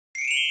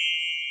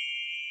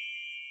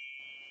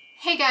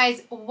Hey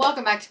guys,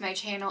 welcome back to my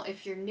channel.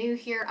 If you're new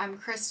here, I'm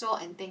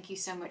Krystal and thank you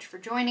so much for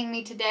joining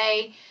me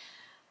today.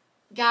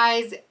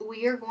 Guys,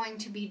 we are going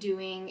to be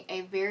doing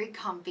a very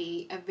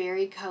comfy, a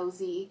very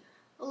cozy,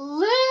 a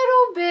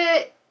little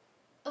bit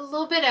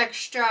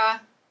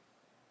extra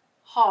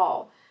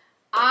haul.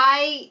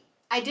 I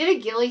did a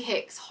Gilly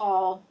Hicks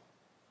haul.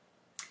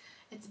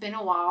 It's been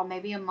a while,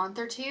 maybe a month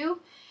or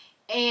two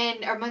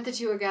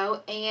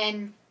ago,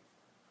 and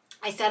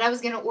I said I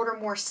was going to order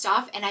more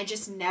stuff and I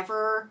just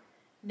never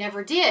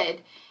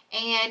did.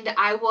 And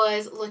I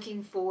was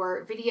looking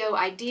for video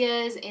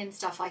ideas and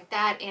stuff like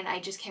that, and I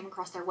just came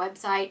across their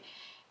website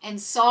and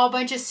saw a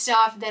bunch of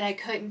stuff that I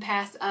couldn't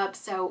pass up,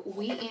 so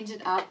we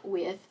ended up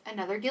with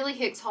another Gilly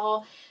Hicks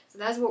haul. So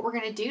that's what we're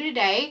going to do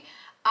today.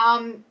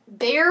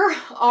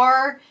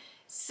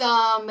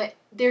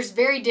 There's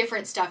very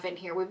different stuff in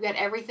here. We've got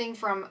everything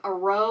from a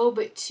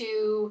robe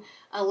to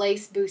a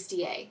lace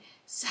bustier.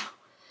 So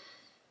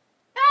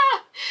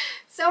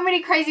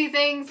many crazy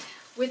things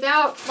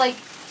without, like,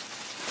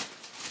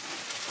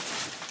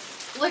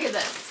 look at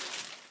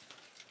this.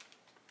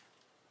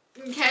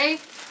 Okay,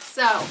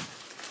 so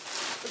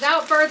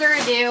without further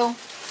ado,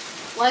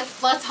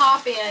 let's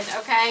hop in,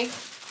 okay?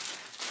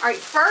 All right,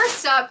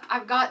 first up,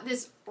 I've got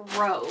this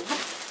robe.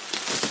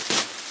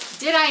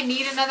 Did I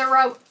need another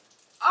robe?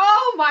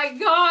 Oh my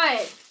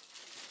God.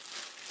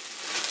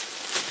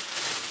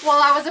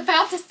 Well, I was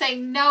about to say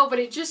no, but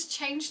it just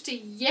changed to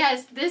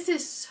yes. This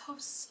is so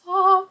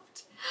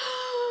soft.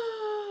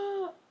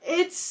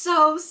 It's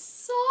so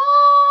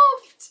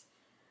soft.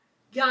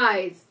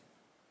 Guys,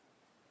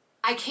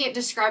 I can't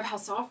describe how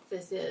soft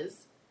this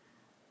is.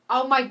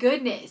 Oh my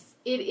goodness.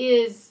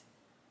 It's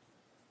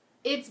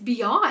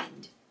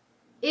beyond.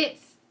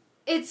 It's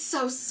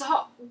so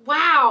soft.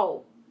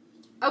 Wow.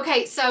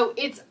 Okay, so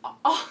it's,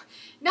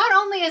 not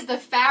only is the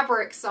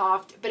fabric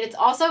soft, but it's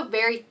also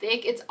very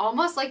thick. It's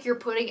almost like you're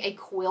putting a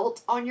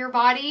quilt on your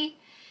body.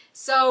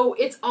 So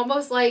it's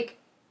almost like,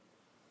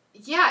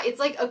 yeah, it's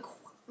like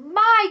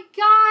my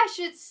gosh,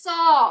 it's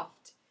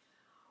soft.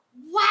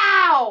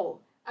 Wow.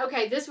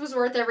 Okay, this was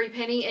worth every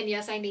penny, and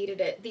yes, I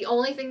needed it. The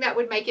only thing that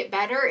would make it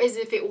better is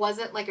if it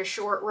wasn't like a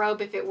short robe,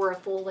 if it were a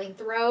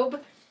full-length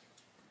robe.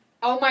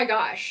 Oh my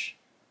gosh.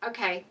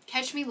 Okay,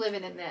 catch me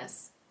living in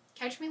this.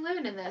 Catch me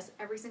living in this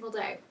every single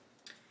day.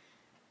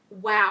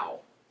 Wow.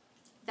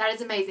 That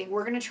is amazing.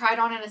 We're going to try it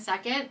on in a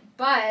second,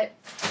 but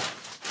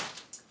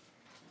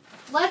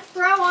let's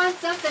throw on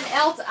something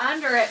else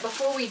under it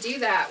before we do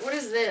that. What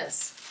is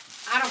this?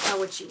 I don't know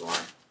what you are.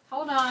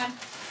 Hold on.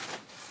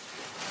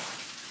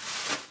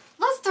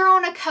 Let's throw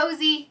on a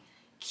cozy,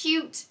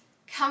 cute,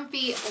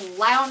 comfy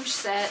lounge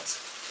set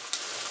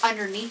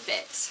underneath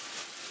it.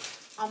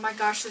 Oh my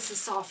gosh, this is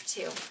soft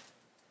too.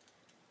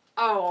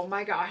 Oh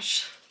my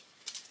gosh.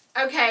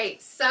 Okay,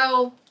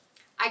 so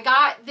I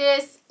got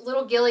this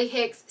little Gilly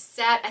Hicks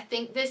set. I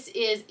think this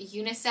is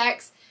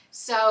unisex,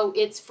 so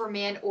it's for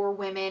men or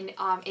women.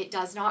 It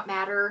does not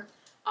matter.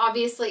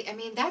 Obviously, I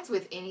mean, that's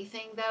with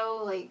anything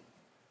though. Like,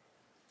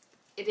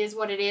 it is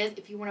what it is.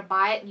 If you want to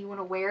buy it and you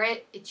want to wear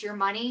it, it's your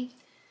money.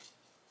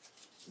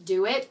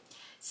 Do it.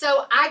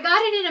 So I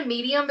got it in a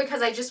medium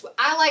because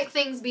I like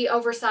things be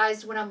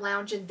oversized when I'm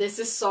lounging. This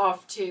is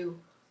soft too.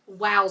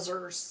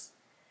 Wowzers.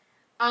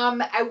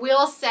 I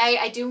will say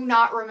I do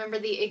not remember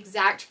the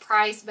exact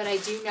price, but I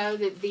do know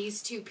that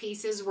these two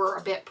pieces were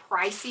a bit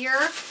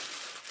pricier.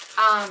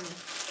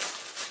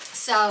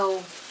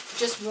 So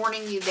just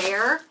warning you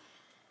there.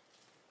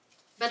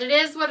 But it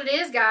is what it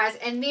is, guys.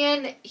 And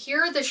then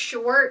here are the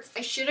shorts. I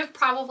should have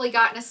probably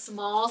gotten a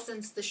small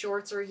since the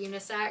shorts are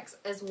unisex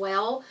as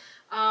well.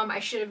 I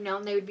should have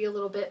known they would be a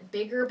little bit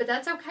bigger, but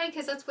that's okay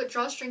because that's what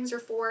drawstrings are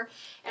for.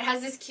 It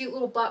has this cute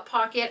little butt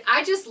pocket.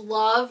 I just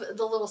love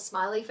the little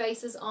smiley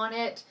faces on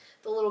it,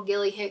 the little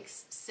Gilly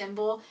Hicks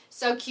symbol.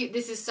 So cute.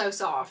 This is so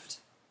soft.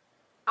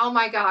 Oh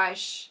my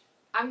gosh.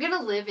 I'm going to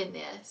live in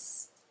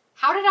this.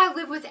 How did I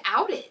live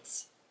without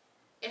it?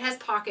 It has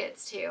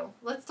pockets too.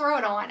 Let's throw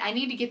it on. I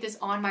need to get this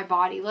on my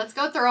body. Let's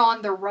go throw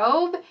on the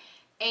robe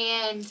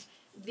and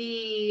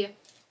the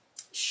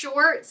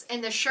shorts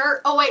and the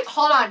shirt. Oh wait,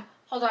 hold on.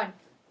 Hold on.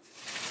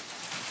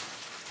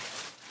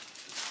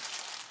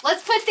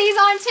 Let's put these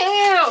on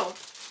too.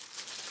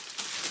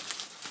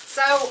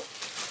 So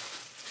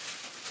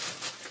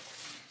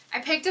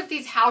I picked up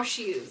these house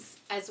shoes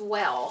as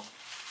well.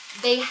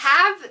 They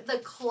have the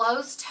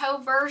closed toe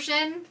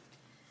version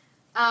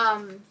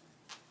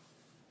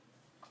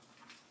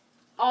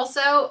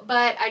also,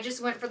 but I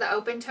just went for the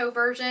open toe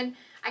version.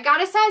 I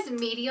got a size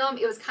medium.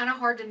 It was kind of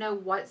hard to know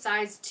what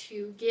size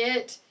to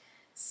get.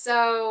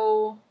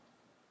 So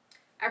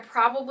I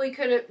probably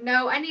could have,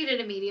 no, I needed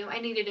a medium. I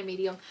needed a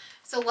medium.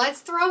 So let's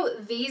throw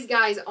these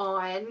guys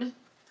on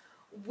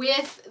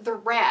with the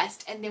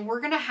rest, and then we're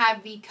going to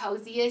have the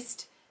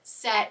coziest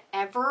set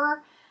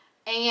ever,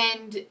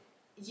 and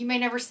you may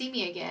never see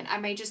me again. I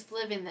may just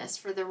live in this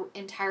for the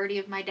entirety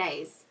of my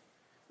days.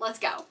 Let's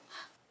go.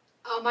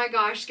 Oh my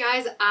gosh,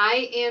 guys,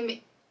 I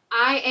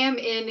am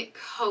in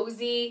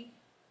cozy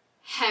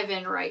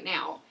heaven right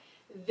now.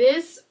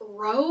 This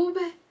robe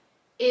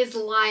is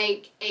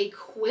like a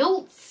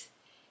quilt.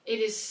 It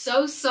is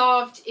so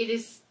soft.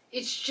 It's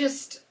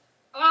just,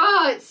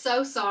 oh, it's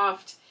so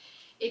soft.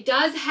 It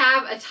does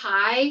have a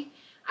tie.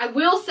 I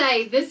will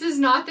say this is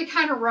not the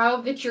kind of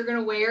robe that you're going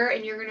to wear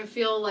and you're going to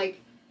feel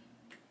like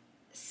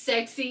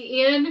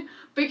sexy in,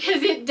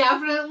 because it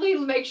definitely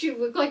makes you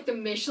look like the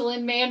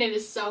Michelin Man. It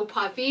is so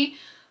puffy,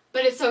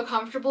 but it's so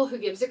comfortable. Who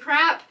gives a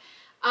crap?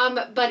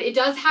 But it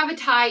does have a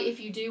tie if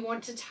you do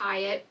want to tie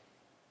it.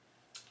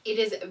 It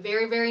is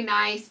very, very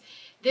nice.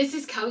 This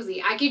is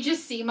cozy. I could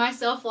just see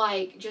myself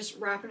like just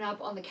wrapping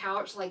up on the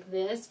couch like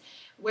this,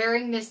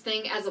 wearing this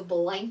thing as a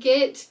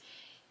blanket.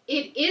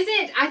 It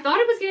isn't, I thought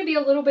it was going to be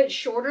a little bit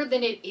shorter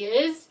than it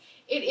is.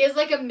 It is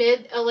like a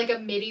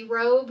midi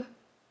robe,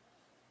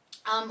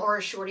 or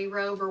a shorty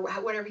robe, or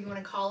whatever you want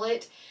to call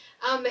it.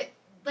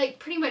 Like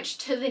pretty much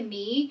to the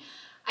knee.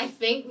 I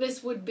think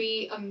this would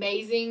be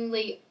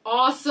amazingly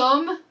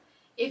awesome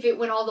if it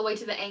went all the way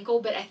to the ankle,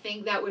 but I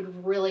think that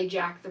would really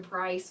jack the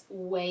price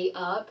way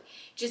up,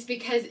 just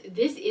because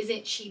this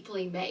isn't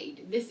cheaply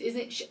made. This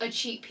isn't a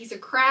cheap piece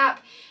of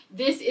crap.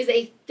 This is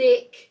a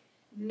thick,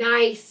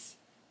 nice,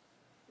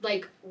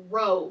 like,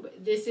 robe.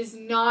 This is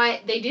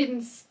not, they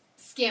didn't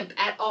skimp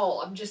at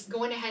all. I'm just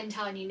going ahead and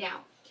telling you now.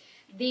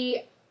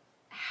 The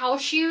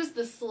house shoes,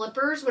 the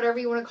slippers, whatever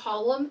you want to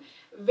call them,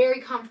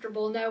 very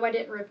comfortable. No, I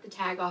didn't rip the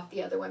tag off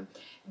the other one.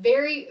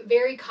 Very,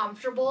 very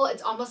comfortable.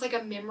 It's almost like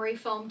a memory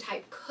foam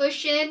type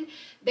cushion.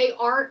 They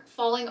aren't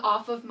falling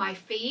off of my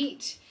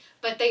feet,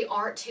 but they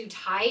aren't too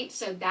tight,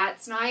 so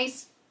that's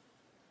nice.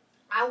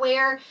 I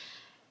wear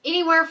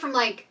anywhere from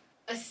like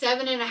a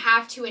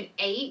 7.5 to an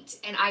 8,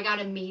 and I got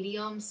a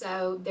medium,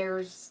 so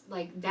there's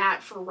like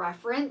that for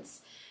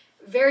reference.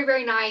 Very,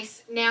 very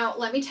nice. Now,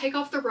 let me take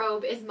off the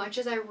robe as much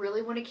as I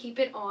really want to keep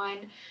it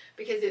on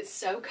because it's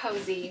so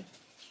cozy.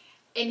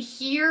 And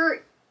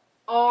here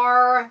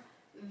are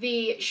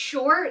the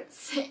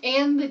shorts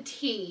and the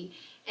tee,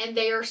 and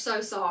they are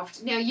so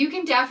soft. Now, you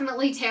can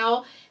definitely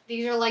tell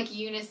these are like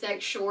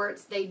unisex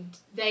shorts.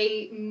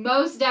 They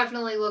most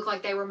definitely look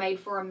like they were made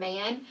for a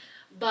man,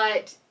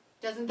 but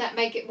doesn't that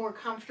make it more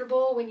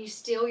comfortable when you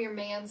steal your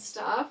man's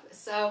stuff?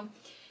 So,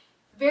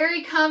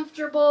 very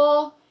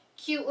comfortable.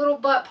 Cute little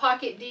butt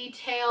pocket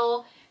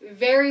detail,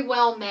 very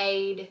well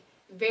made,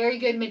 very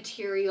good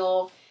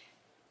material.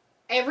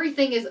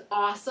 Everything is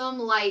awesome.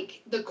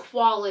 Like, the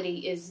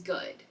quality is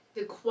good.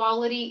 The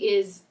quality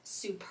is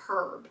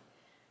superb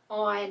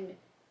on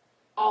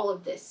all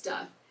of this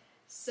stuff.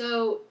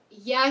 So,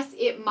 yes,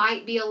 it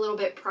might be a little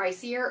bit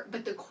pricier,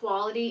 but the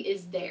quality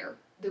is there.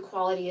 The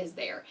quality is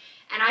there.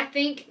 And I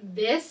think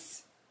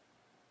this,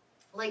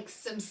 like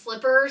some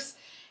slippers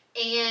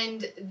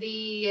and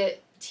the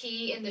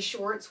tee and the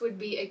shorts, would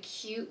be a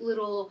cute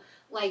little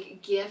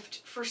like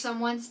gift for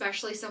someone,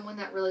 especially someone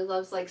that really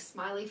loves like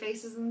smiley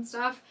faces and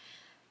stuff.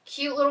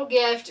 Cute little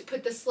gift.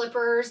 Put the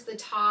slippers, the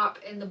top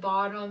and the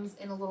bottoms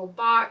in a little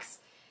box.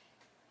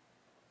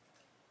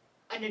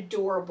 An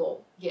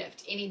adorable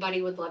gift.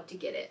 Anybody would love to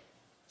get it.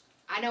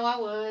 I know I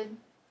would.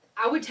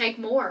 I would take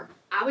more.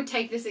 I would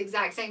take this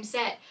exact same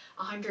set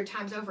 100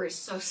 times over. It's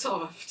so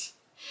soft.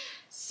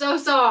 So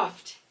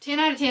soft. 10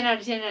 out of 10 out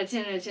of 10 out of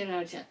 10 out of 10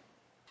 out of 10.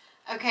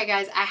 Okay,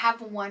 guys, I have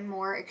one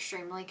more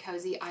extremely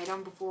cozy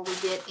item before we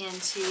get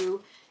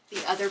into the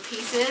other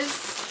pieces.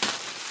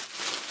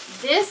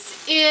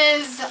 This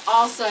is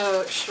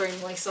also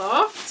extremely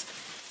soft,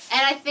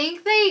 and I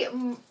think they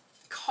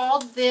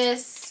called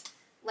this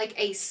like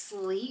a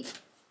sleep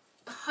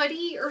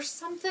hoodie or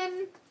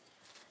something.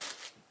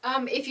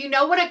 If you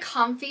know what a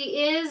comfy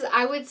is,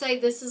 I would say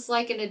this is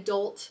like an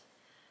adult,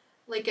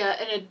 like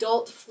an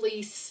adult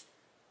fleece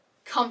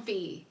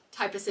comfy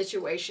type of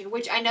situation,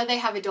 which I know they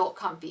have adult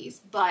comfies,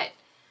 but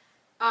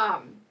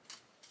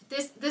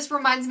this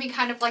reminds me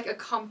kind of like a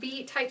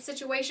comfy type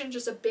situation,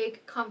 just a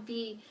big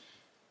comfy,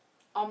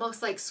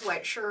 almost like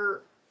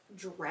sweatshirt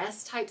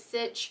dress type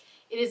stitch.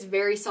 It is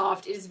very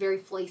soft. It is very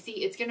fleecy.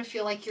 It's going to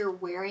feel like you're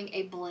wearing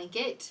a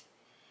blanket.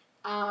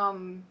 Oh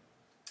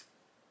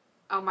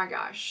my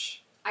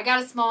gosh. I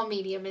got a small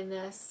medium in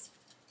this.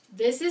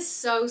 This is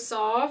so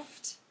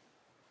soft.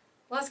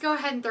 Let's go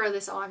ahead and throw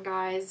this on,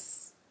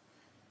 guys.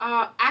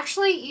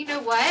 Actually, you know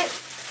what?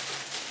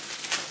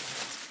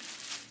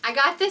 I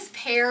got this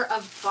pair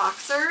of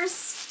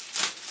boxers.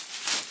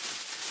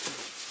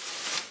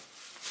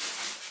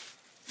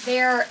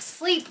 They're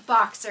sleep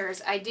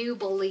boxers, I do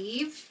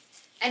believe.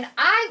 And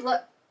I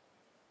look...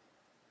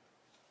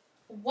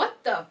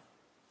 What the...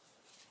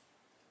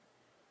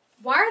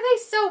 Why are they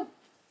so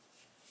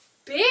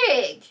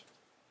big?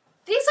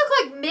 These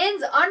look like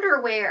men's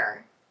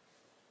underwear.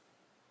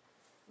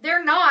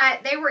 They're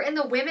not. They were in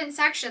the women's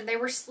section. They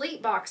were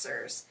sleep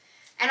boxers.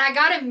 And I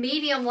got a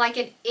medium like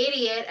an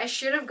idiot. I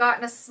should have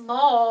gotten a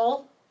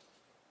small.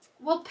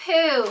 Well,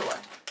 poo.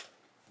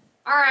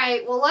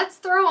 Alright, well, let's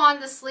throw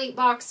on the sleep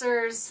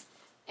boxers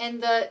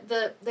and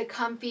the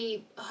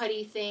comfy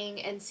hoodie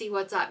thing and see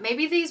what's up.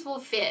 Maybe these will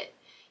fit.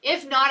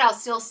 If not, I'll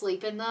still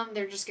sleep in them.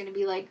 They're just going to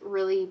be like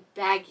really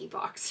baggy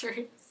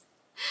boxers.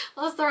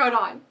 Let's throw it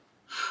on.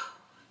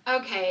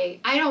 Okay,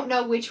 I don't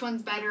know which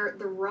one's better,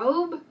 the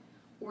robe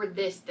or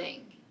this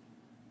thing.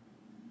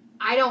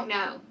 I don't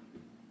know.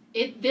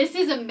 This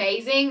is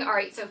amazing. All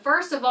right, so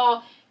first of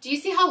all, do you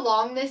see how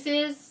long this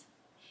is?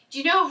 Do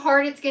you know how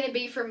hard it's going to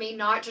be for me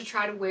not to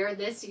try to wear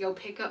this to go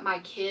pick up my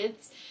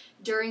kids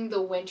during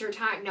the winter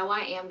time? No, I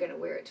am going to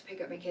wear it to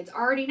pick up my kids. I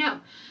already know.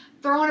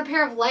 Throw on a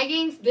pair of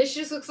leggings. This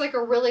just looks like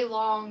a really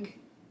long,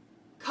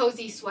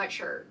 cozy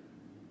sweatshirt.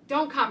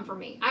 Don't come for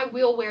me. I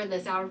will wear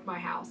this out of my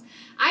house.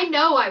 I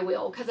know I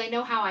will because I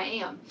know how I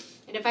am.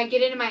 And if I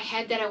get into my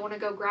head that I want to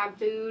go grab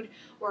food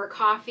or a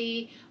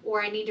coffee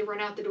or I need to run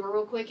out the door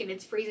real quick and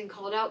it's freezing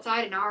cold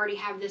outside and I already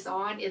have this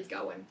on, it's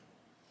going.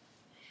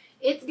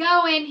 It's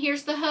going.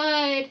 Here's the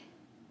hood.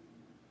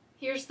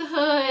 Here's the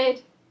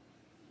hood.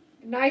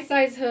 Nice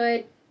size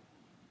hood.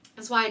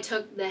 That's why I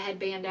took the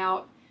headband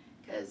out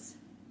because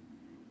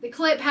the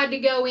clip had to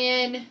go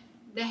in.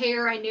 The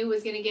hair I knew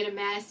was going to get a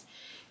mess.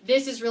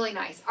 This is really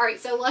nice. All right,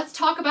 so let's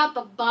talk about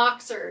the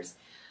boxers.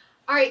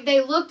 All right, they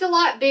looked a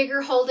lot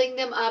bigger holding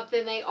them up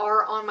than they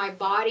are on my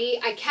body.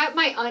 I kept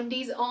my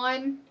undies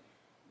on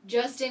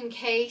just in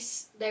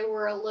case they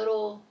were a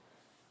little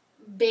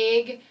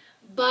big,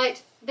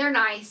 but they're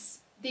nice.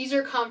 These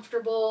are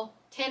comfortable.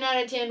 10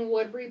 out of 10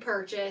 would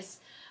repurchase.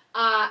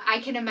 I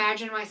can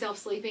imagine myself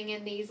sleeping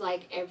in these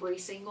like every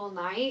single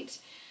night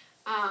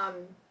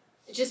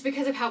just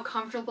because of how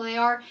comfortable they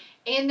are.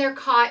 And they're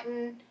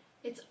cotton.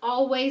 It's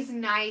always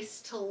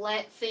nice to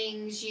let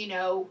things, you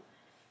know,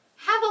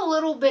 have a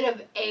little bit of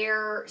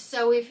air.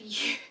 So if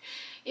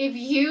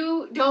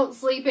you don't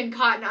sleep in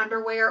cotton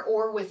underwear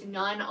or with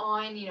none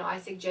on, you know, I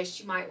suggest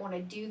you might want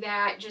to do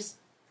that. Just,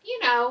 you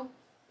know,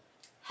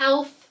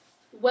 health,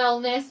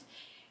 wellness.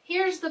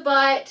 Here's the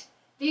butt.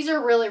 These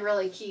are really,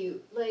 really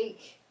cute. Like,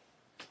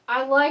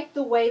 I like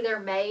the way they're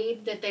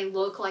made, that they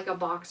look like a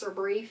boxer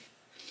brief.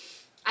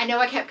 I know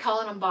I kept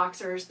calling them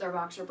boxers. They're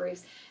boxer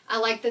briefs. I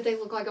like that they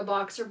look like a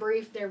boxer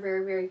brief. They're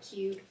very, very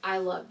cute. I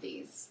love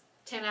these.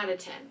 10 out of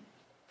 10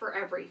 for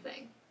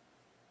everything.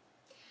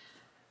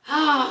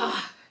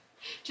 Ah,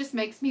 just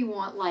makes me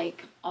want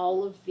like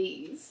all of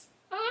these.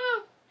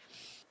 Ah.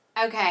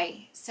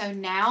 Okay, so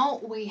now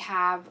we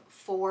have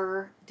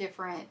 4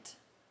 different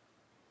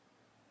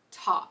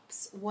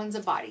tops. One's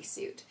a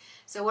bodysuit.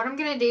 So what I'm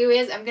going to do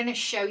is I'm going to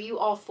show you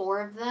all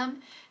 4 of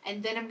them,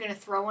 and then I'm going to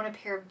throw on a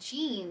pair of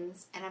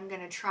jeans and I'm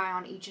going to try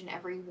on each and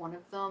every one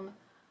of them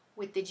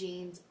with the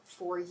jeans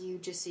for you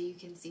just so you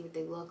can see what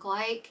they look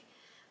like.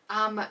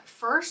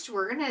 First,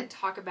 we're going to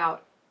talk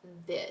about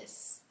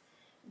this.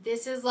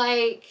 This is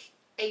like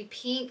a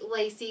pink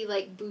lacy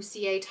like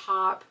bustier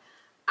top.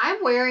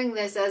 I'm wearing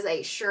this as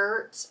a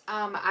shirt.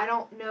 I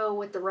don't know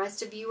what the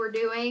rest of you are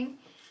doing,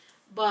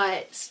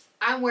 but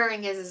I'm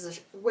wearing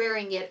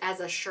it as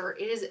a shirt.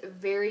 It is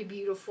very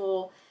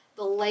beautiful.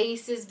 The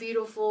lace is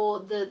beautiful.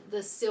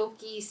 The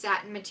silky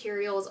satin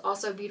material is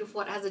also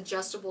beautiful. It has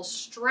adjustable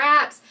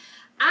straps.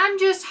 I'm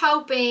just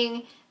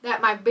hoping that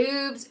my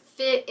boobs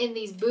fit in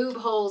these boob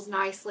holes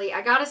nicely.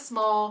 I got a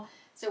small,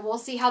 so we'll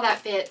see how that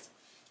fits.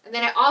 And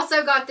then I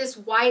also got this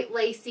white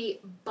lacy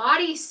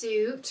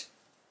bodysuit.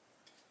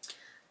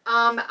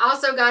 I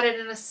also got it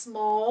in a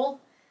small.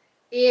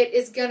 It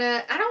is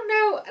gonna, I don't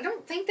know, I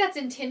don't think that's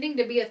intending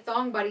to be a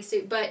thong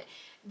bodysuit, but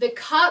the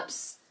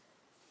cups,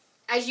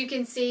 as you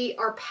can see,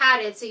 are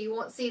padded, so you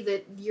won't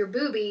see your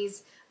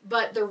boobies,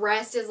 but the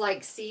rest is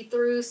like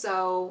see-through,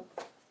 so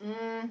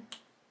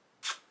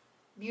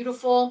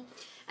beautiful.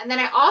 And then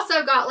I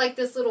also got like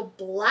this little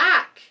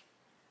black,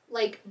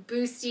 like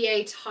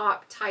bustier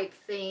top type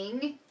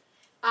thing.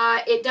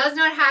 It does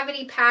not have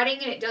any padding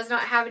and it does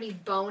not have any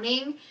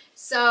boning.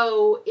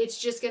 So it's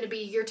just going to be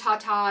your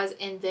tatas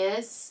and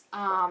this.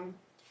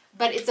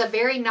 But it's a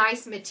very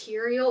nice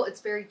material.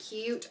 It's very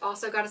cute.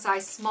 Also got a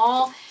size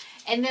small.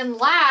 And then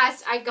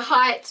last, I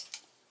got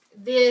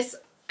this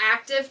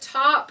active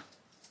top.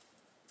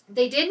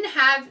 They didn't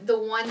have the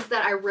ones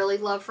that I really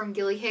love from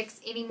Gilly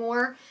Hicks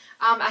anymore.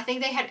 I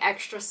think they had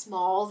extra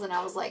smalls and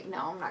I was like, no,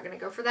 I'm not going to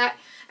go for that.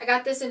 I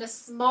got this in a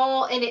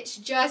small and it's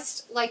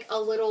just like a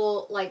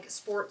little like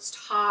sports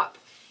top.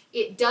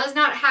 It does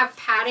not have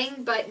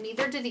padding, but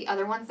neither do the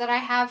other ones that I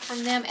have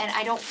from them. And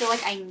I don't feel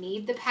like I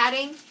need the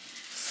padding.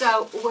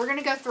 So we're going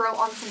to go throw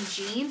on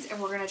some jeans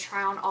and we're going to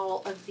try on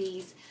all of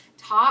these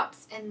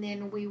tops and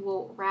then we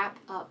will wrap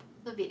up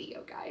the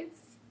video, guys.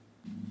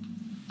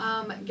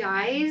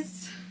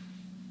 Guys,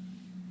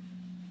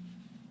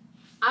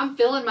 I'm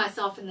feeling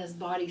myself in this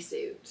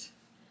bodysuit.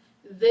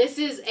 This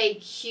is a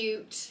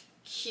cute,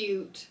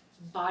 cute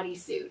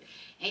bodysuit.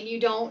 And you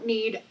don't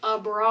need a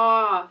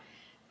bra.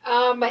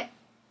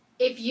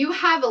 If you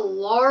have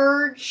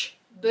large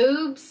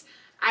boobs,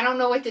 I don't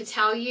know what to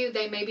tell you.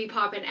 They may be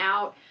popping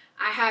out.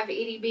 I have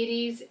itty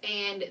bitties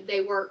and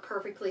they work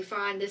perfectly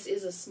fine. This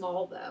is a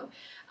small though.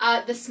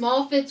 The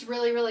small fits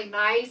really, really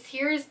nice.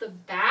 Here is the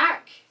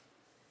back.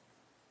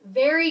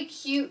 Very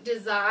cute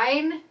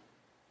design.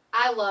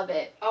 I love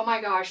it. Oh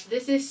my gosh,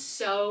 this is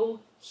so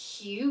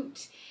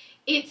cute.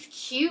 It's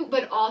cute,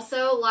 but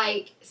also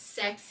like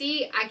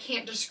sexy. I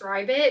can't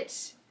describe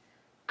it.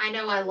 I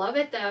know I love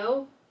it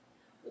though.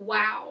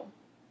 Wow.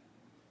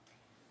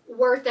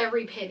 Worth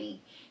every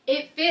penny.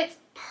 It fits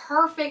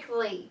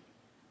perfectly.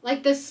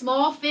 Like the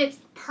small fits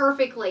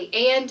perfectly.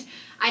 And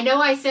I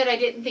know I said I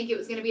didn't think it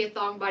was going to be a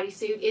thong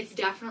bodysuit. It's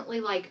definitely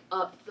like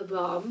up the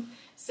bum.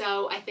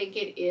 So I think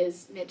it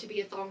is meant to be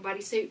a thong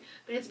bodysuit.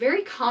 But it's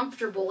very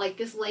comfortable. Like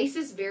this lace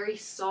is very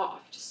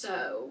soft.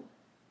 So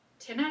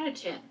 10 out of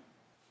 10.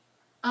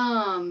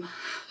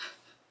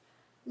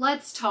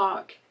 Let's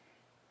talk.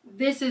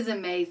 This is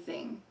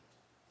amazing.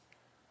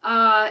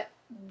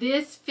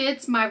 This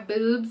fits my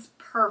boobs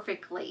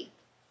perfectly.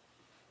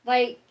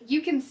 Like,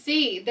 you can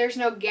see there's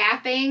no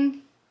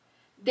gapping.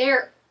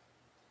 There,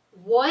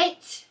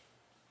 what?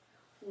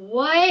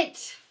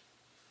 What?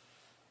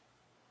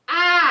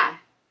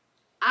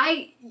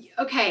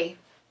 Okay.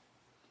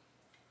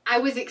 I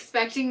was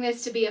expecting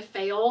this to be a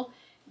fail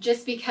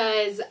just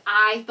because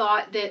I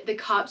thought that the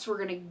cups were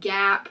going to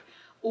gap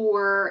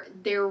or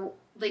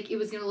like it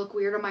was going to look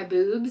weird on my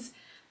boobs,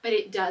 but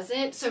it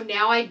doesn't. So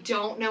now I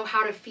don't know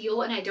how to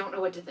feel and I don't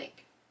know what to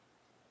think.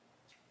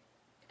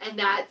 And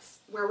that's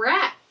where we're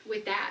at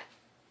with that.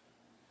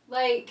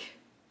 Like,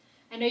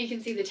 I know you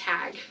can see the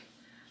tag,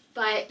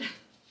 but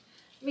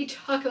let me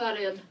tuck that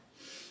in.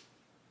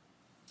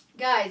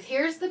 Guys,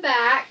 here's the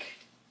back.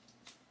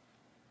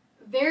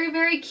 Very,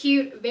 very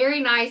cute,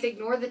 very nice.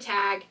 Ignore the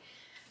tag.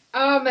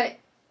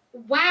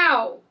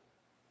 Wow.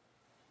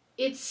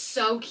 It's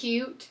so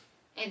cute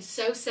and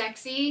so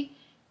sexy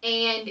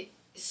and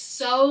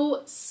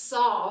so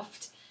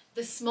soft.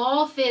 The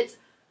small fits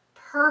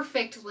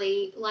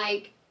perfectly,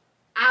 like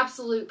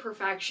absolute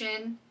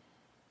perfection.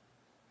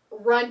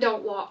 Run,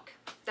 don't walk.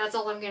 That's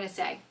all I'm going to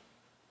say.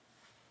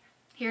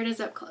 Here it is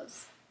up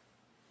close.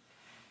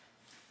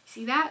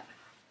 See that?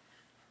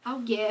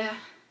 Oh yeah.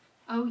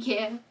 Oh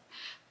yeah.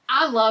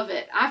 I love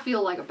it. I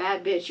feel like a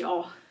bad bitch,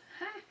 y'all.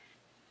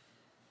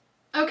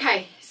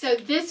 Okay, so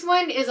this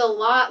one is a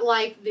lot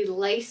like the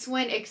lace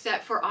one,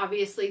 except for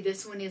obviously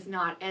this one is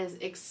not as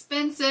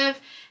expensive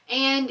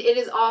and it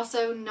is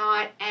also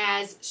not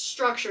as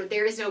structured.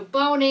 There is no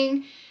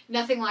boning,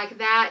 nothing like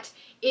that.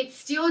 It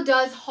still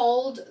does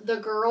hold the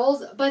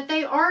girls, but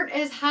they aren't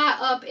as high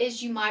up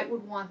as you might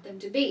would want them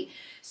to be.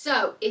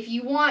 So if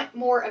you want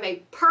more of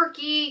a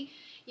perky,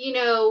 you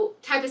know,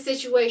 type of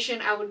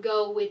situation, I would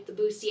go with the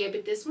bustier,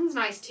 but this one's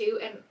nice too.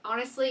 And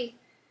honestly,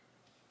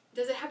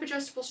 does it have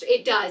adjustable straps?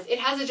 It does. It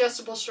has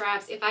adjustable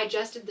straps. If I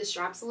adjusted the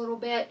straps a little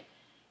bit,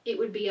 it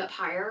would be up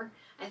higher.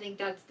 I think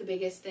that's the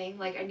biggest thing.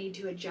 Like, I need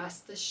to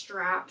adjust the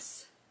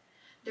straps.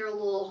 They're a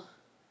little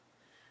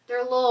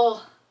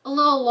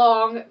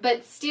long,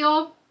 but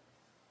still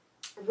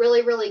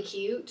really, really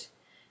cute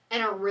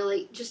and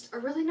just a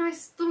really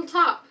nice little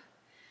top.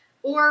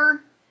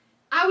 Or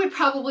I would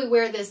probably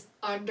wear this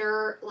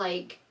under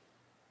like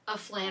a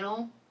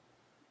flannel.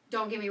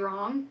 Don't get me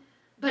wrong,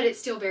 but it's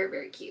still very,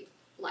 very cute.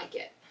 Like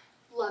it.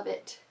 Love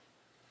it.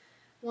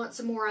 Want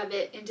some more of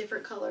it in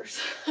different colors.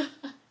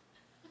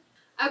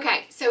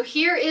 Okay, so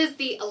here is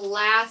the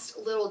last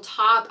little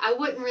top. I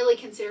wouldn't really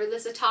consider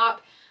this a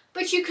top,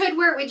 but you could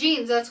wear it with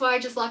jeans. That's why I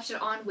just left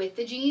it on with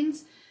the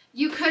jeans.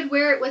 You could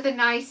wear it with a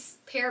nice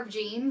pair of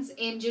jeans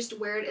and just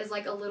wear it as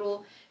like a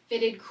little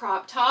fitted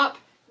crop top.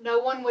 No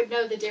one would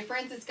know the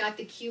difference. It's got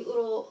the cute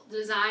little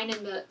design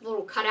and the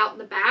little cutout in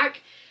the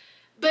back.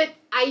 But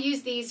I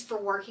use these for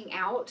working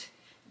out.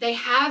 They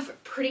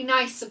have pretty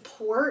nice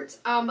support.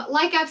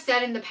 Like I've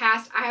said in the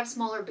past, I have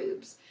smaller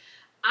boobs.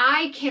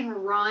 I can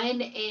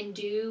run and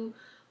do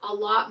a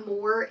lot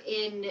more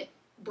in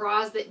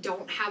bras that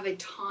don't have a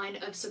ton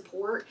of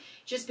support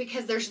just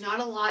because there's not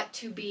a lot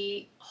to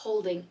be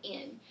holding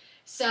in.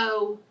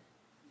 So,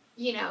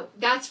 you know,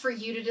 that's for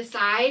you to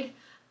decide.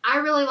 I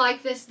really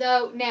like this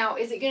though. Now,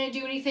 is it going to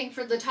do anything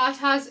for the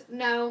tatas?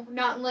 No,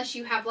 not unless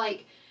you have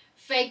like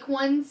fake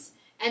ones.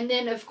 And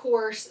then, of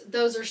course,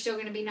 those are still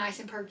going to be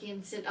nice and perky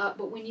and sit up.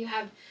 But when you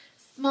have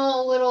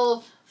small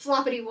little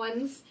floppity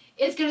ones,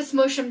 it's going to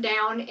smush them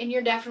down. And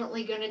you're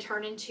definitely going to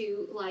turn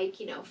into,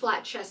 like, you know,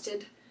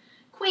 flat-chested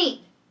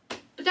queen.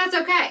 But that's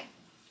okay.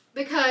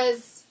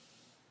 Because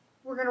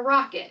we're going to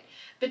rock it.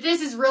 But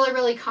this is really,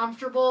 really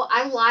comfortable.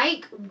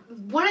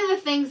 One of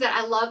the things that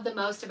I love the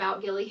most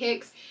about Gilly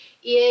Hicks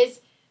is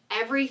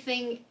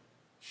everything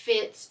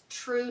fits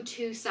true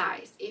to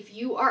size. If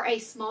you are a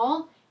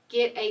small,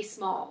 get a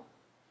small.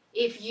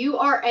 If you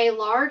are a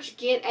large,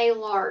 get a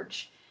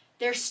large.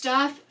 Their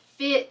stuff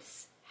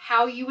fits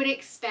how you would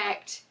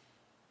expect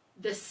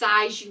the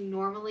size you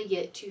normally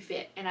get to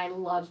fit. And I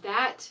love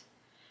that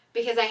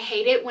because I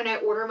hate it when I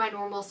order my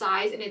normal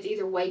size and it's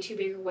either way too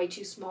big or way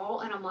too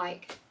small. And I'm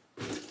like,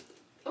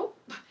 oh,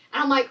 and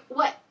I'm like,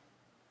 what?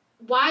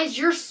 Why is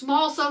your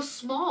small so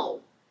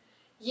small?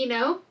 You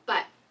know,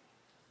 but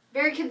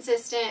very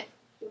consistent.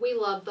 We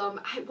love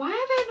them. Why have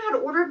I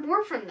not ordered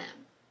more from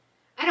them?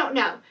 I don't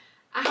know.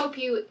 I hope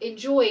you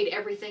enjoyed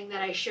everything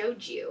that I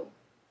showed you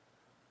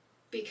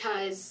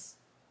because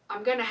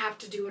I'm going to have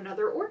to do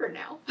another order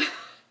now.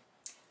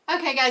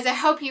 Okay, guys, I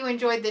hope you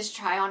enjoyed this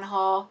try-on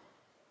haul.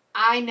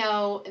 I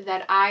know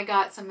that I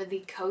got some of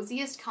the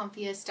coziest,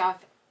 comfiest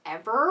stuff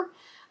ever.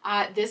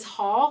 This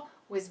haul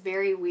was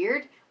very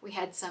weird. We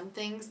had some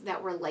things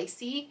that were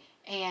lacy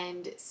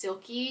and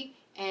silky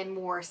and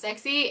more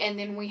sexy, and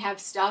then we have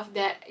stuff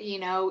that, you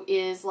know,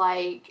 is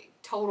like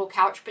total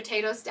couch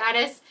potato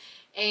status,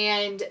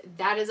 and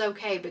that is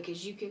okay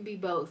because you can be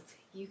both.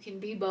 You can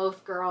be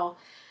both, girl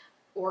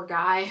or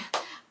guy.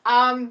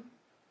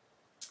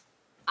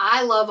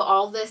 I love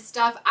all this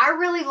stuff. I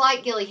really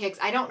like Gilly Hicks.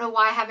 I don't know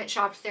why I haven't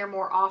shopped there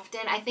more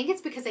often. I think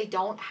it's because they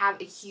don't have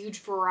a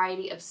huge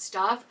variety of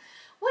stuff,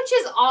 which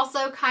is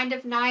also kind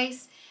of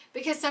nice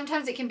because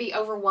sometimes it can be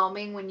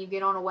overwhelming when you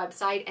get on a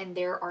website and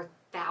there are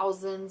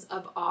thousands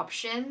of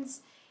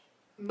options.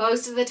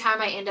 Most of the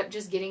time I end up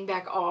just getting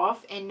back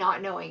off and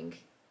not knowing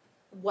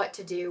what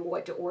to do,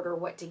 what to order,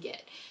 what to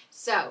get.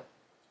 So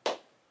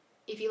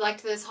if you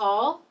liked this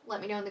haul,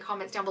 let me know in the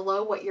comments down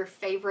below what your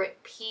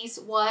favorite piece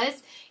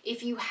was.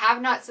 If you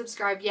have not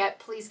subscribed yet,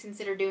 please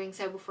consider doing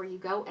so before you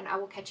go, and I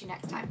will catch you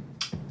next time.